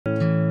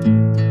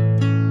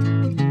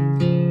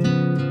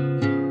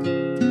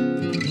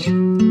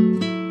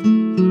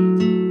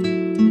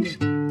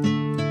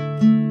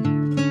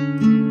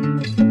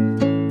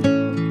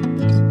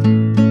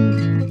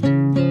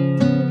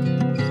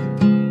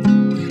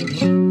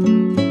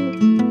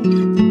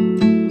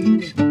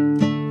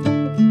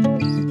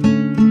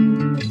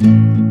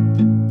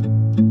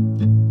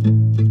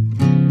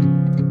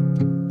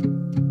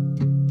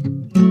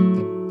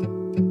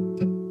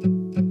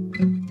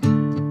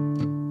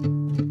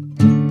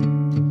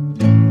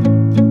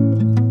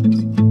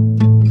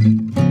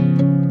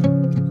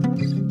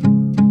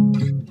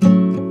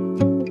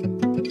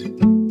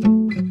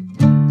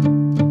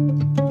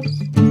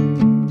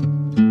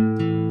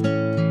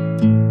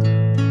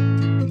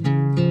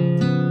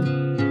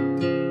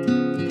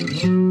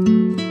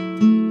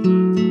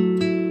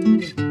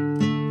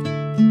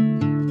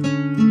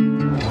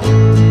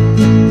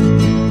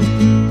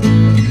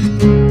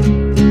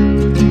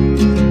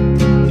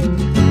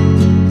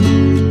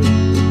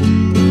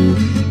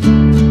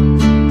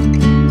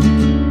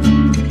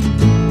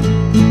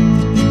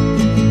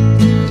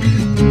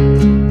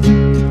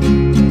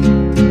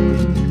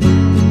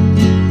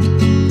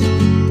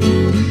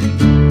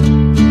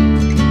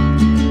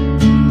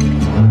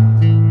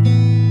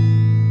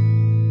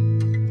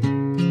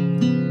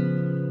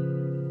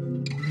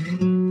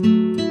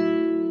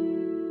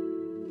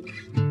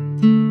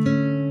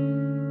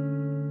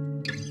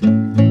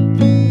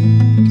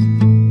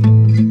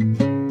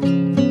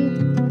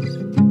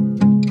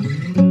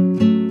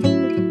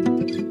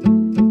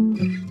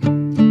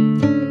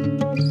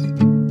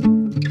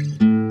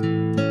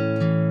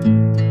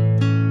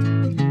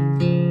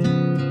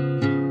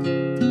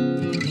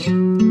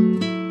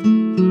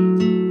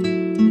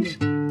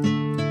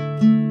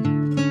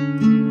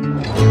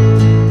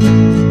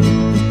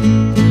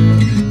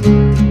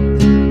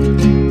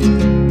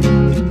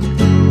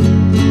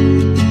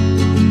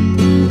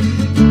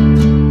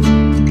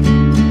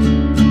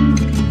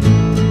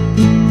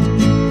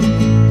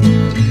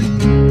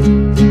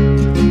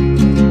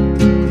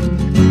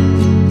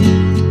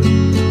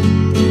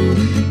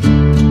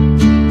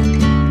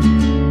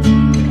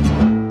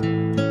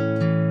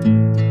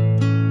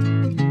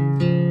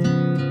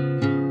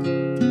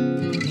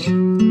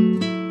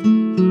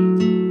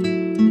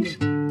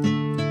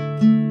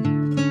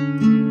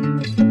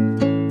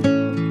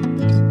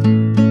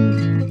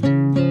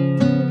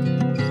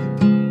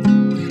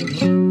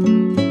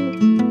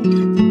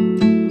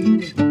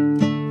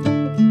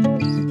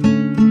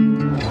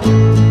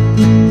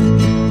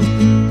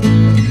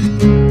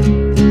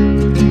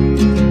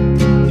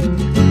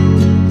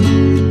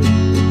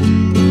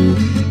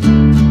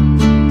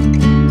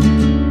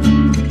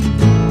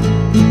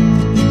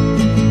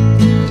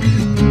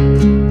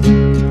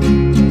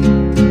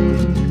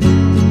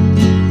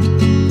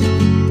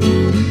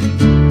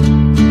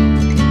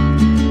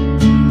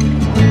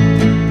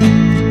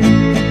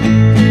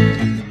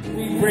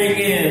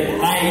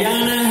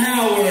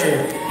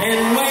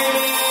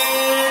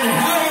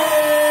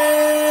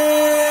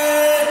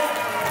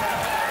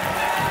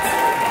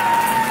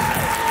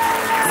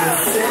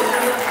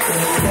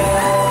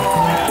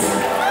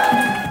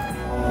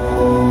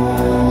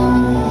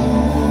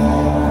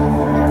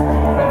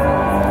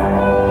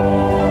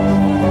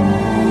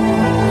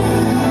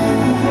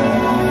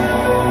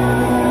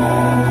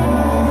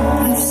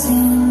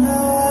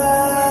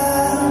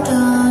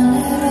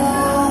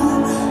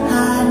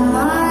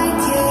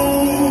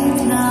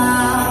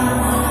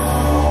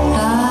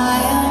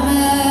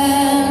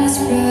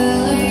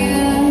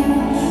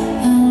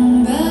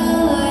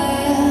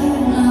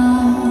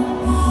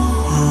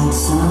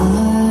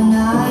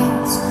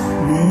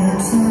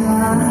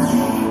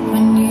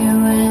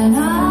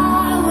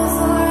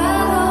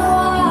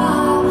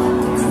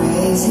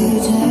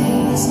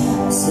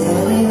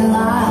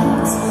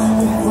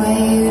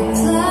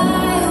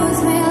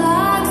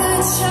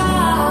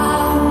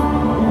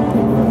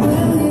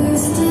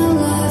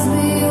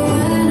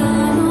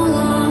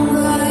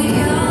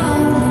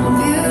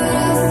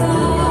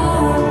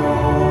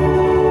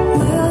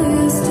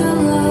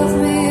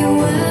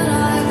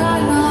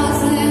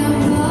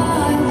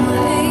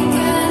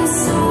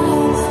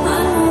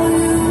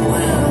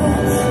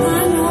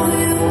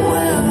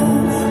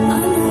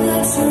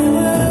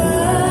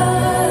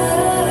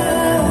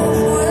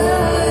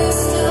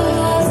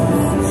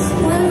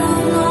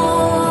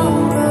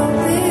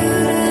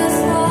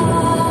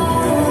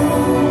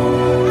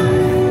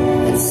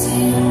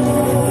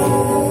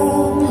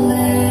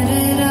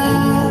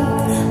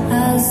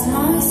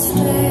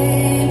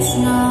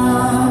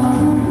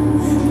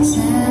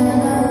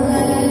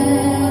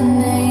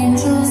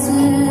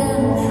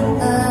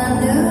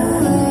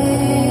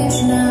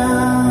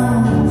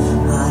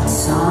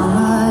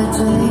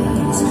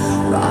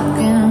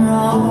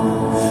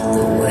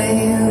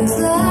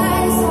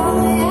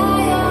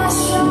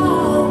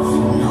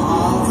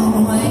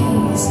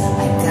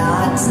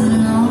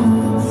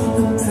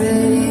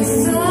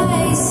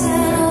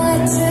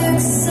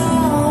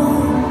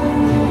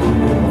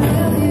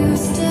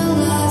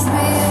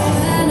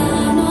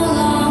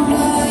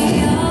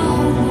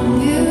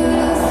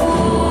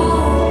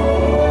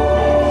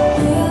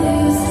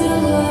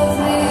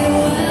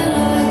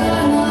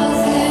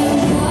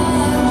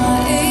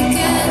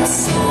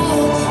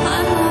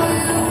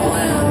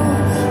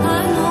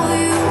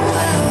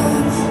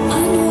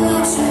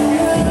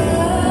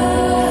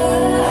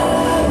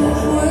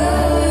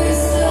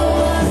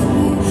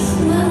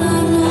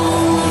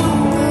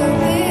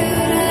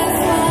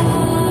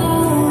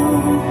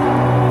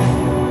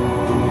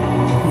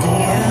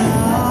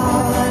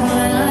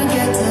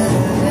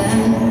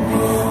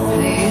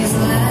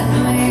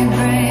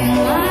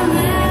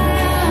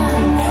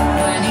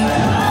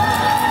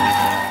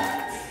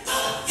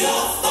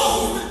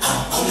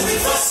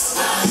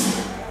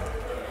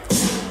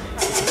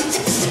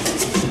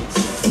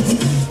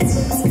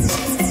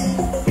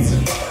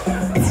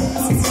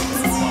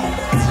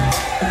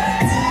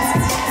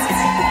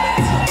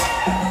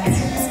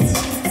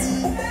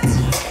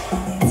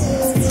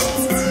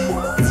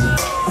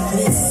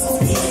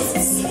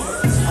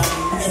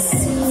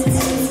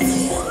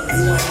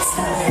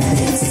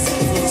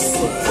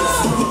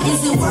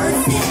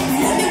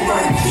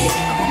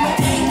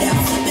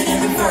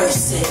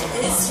mercy.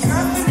 It's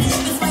your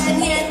permission to find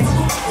yet.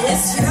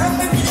 It's your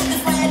permission to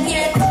find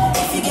yet.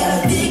 If you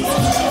got a big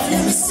love,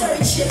 let me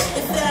search it.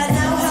 If I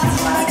know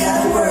how I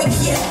gotta work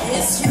yet.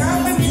 It's your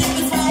permission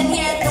to find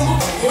yet.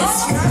 It's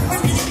your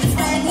permission to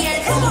find yet.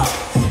 Come on.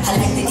 I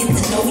like to get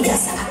to know ya,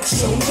 so I can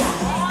show ya.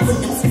 Put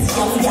them feet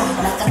on ya,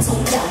 like I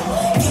told ya.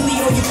 Give me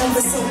all your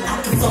numbers so I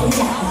can phone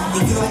ya. The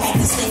girl act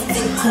the same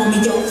thing, call me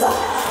over.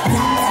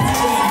 Not that I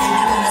really think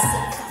you're gonna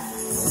say.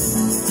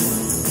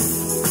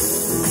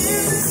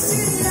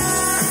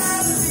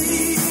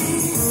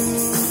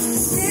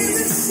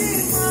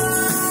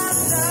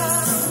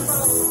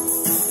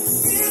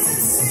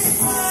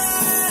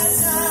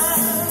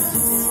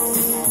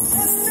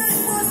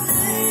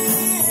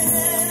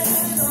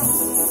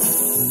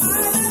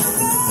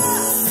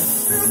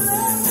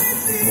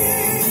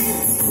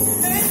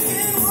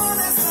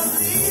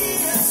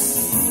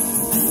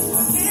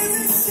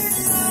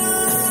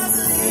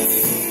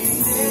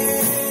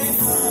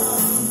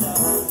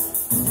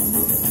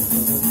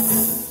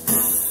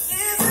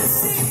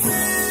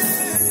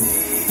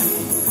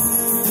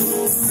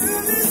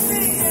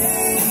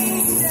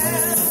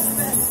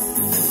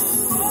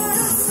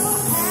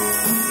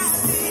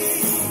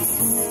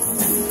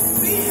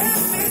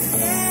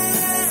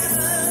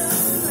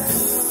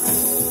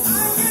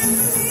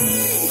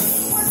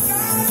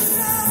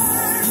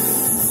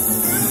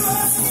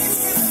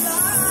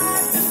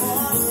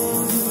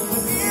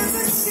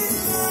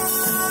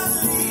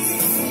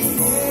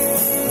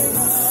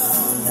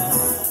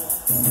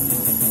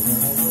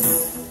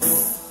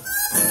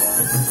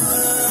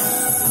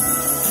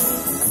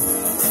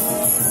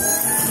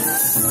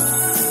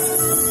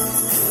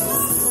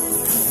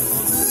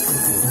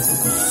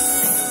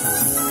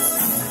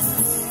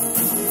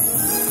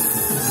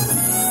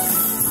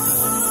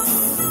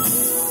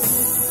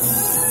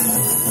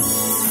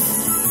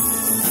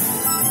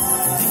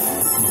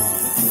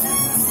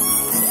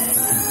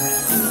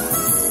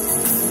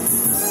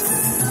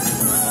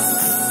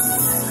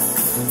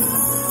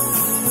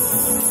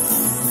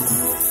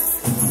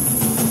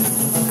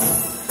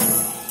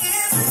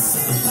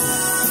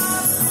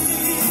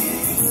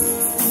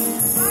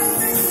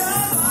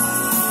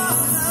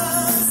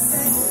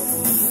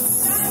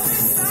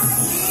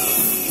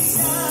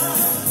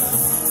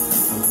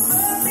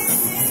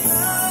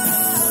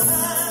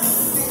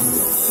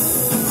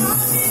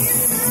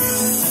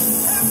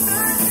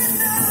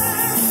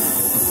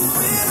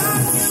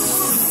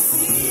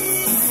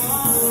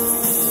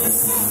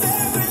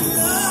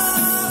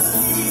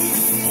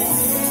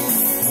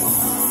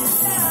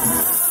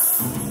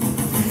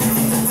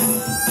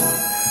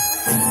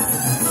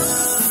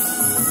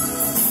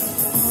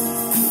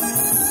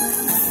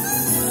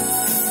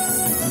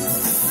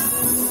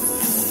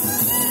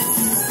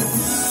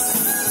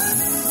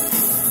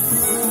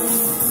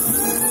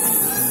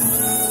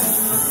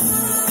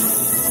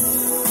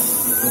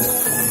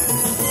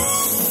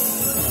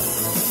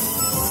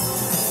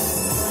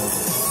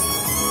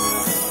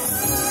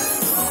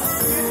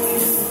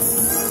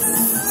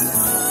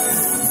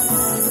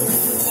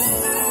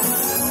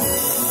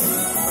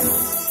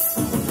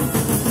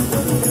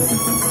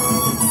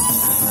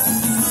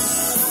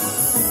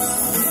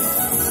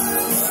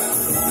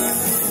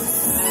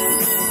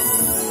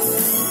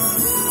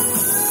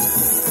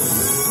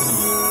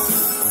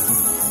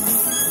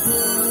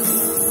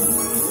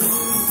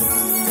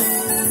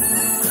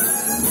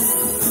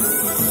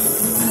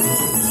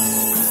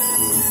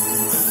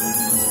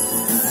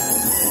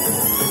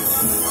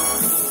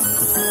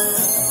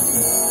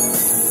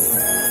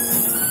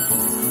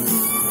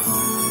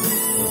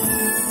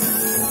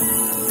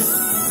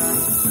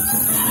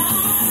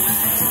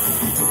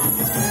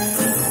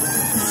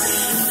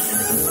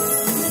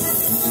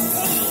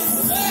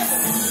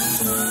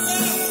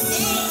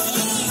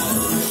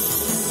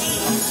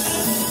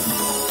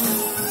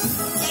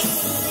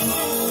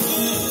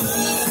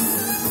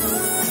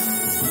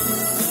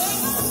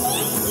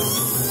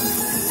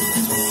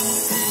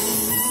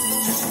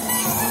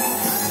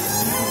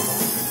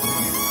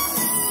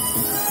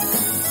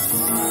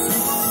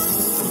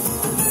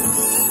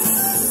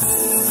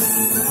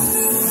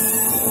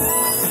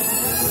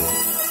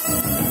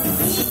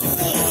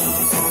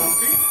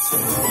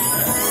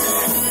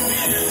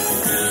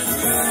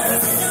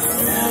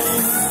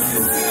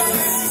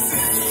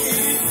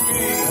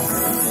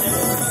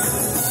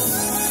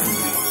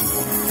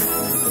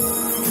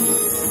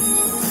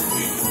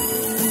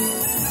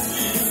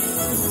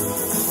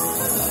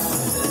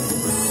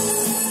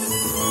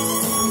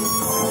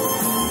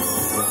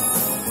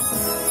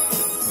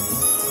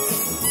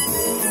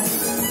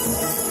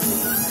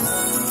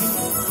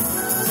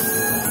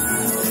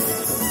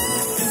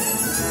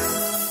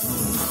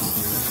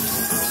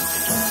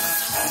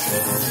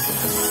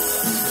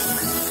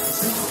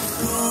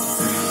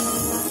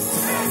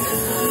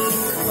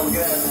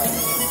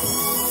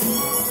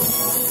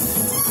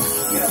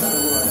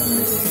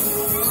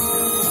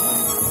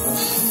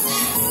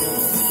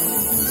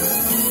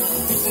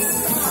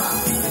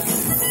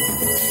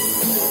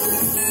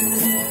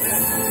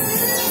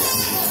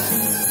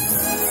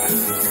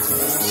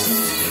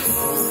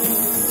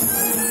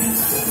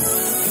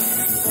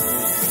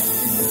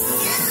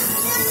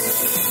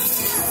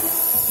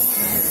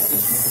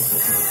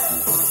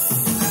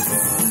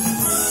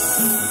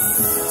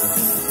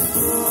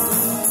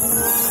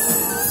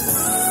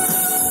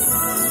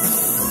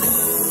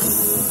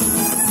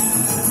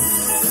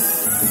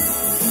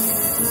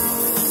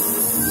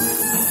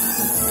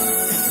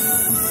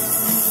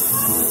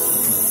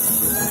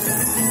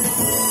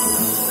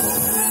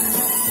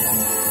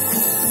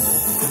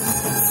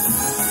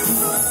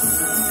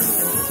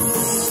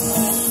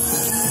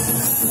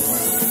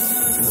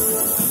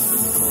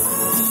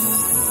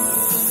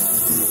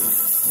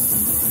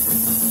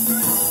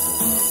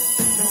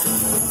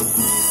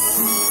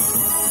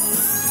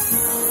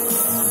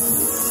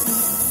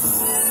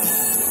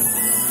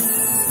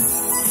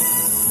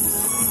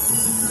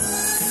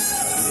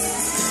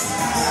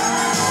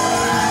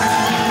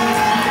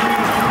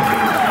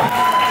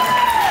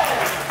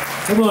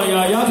 Come on,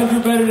 y'all. Y'all can do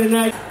better than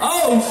that.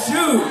 Oh,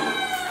 shoot.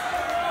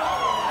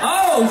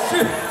 Oh,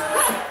 shoot.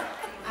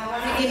 I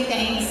want to give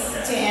thanks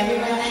to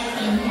everyone that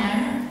came here.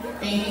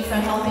 Thank you for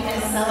helping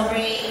us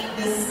celebrate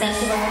this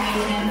special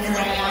occasion for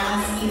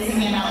Aiyanna's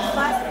eating and all.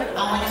 I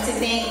wanted to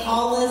thank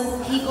all the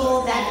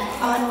people that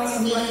come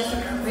to me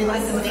for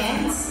this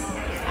event.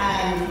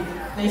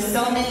 There's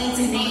so many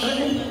to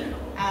name.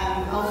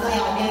 Hopefully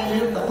I'll get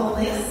through the whole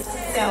list.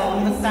 So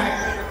I'm going to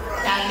start.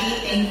 Daddy,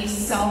 thank you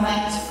so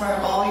much for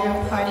all your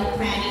party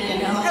planning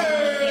and helping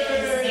me get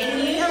this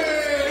venue.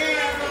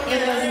 It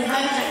was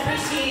much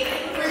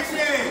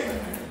appreciated.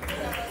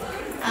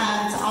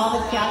 To all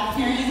the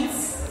godparents.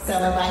 So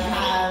I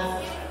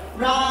have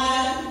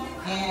Rod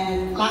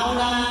and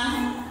Laura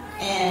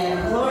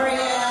and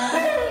Gloria,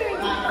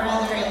 my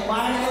brother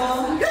Eduardo.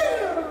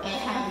 I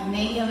have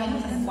Mayo and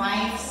his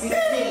wife,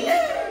 Susie.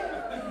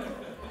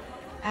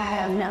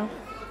 No.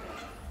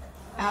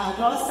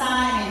 Rosa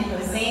and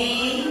Jose.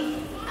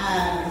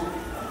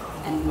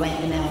 And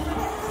Glenda.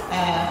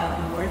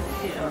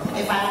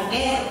 If I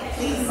forget,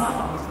 please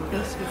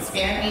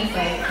spare me,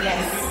 but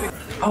yes.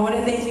 I want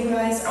to thank you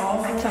guys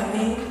all for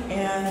coming,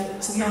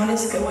 and to be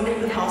honest, it wouldn't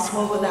have been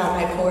possible without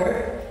my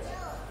court.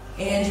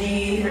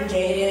 Angie,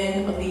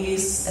 Jaden,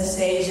 Elise,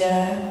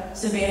 Astasia,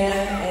 Savannah,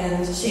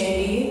 and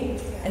Shandy,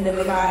 and then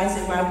the guys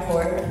in my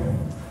court,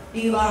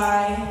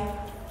 Eli,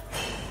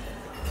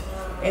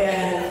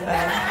 and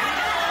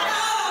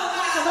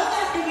look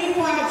at the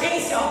people on the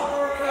Jason.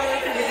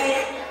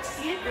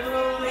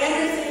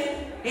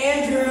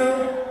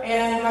 Andrew,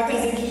 and my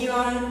cousin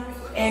Keon,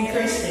 and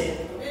Christian.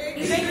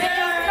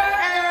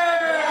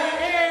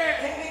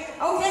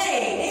 Okay,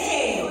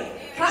 hey,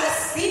 can I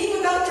speak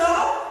about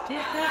y'all?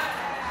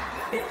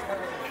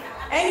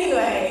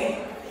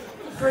 Anyway,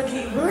 for the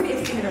word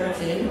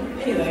introduction,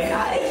 anyway,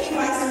 thank you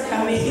guys for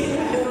coming.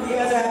 You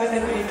guys are having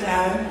a great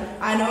time.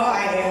 I know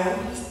I am,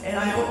 and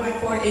I hope my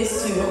court is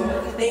too.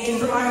 Thank you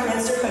for my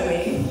friends for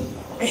coming.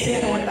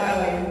 And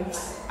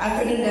I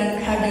couldn't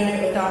have done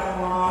it without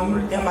my mom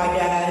and my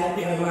dad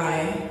and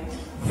my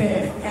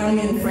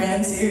family and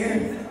friends here.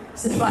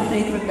 So my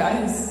thank you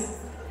guys.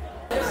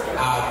 I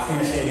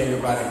appreciate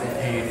everybody that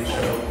came to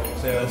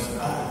show us.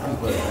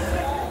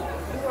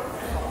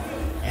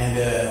 And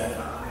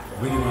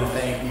really want to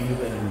thank you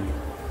and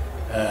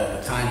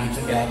the time you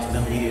took out to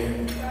come here,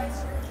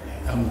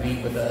 come meet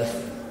with us.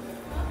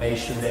 Make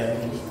sure that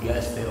we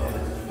blessed it,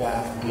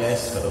 God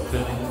blessed for the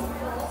feeling.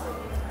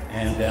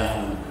 And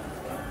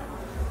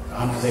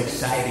I'm just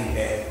excited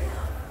that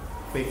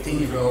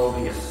 15-year-old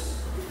is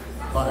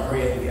on the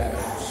bread we got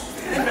house.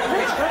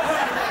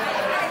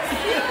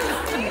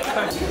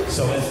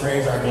 So let's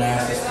raise our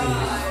glasses,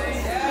 please.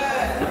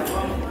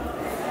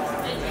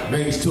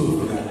 Raise two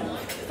for that.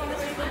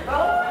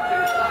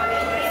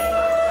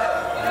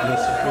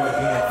 Let's support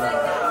again.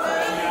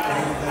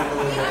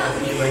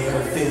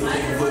 15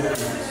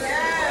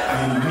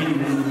 and many,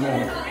 many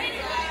more.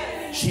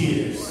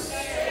 Cheers.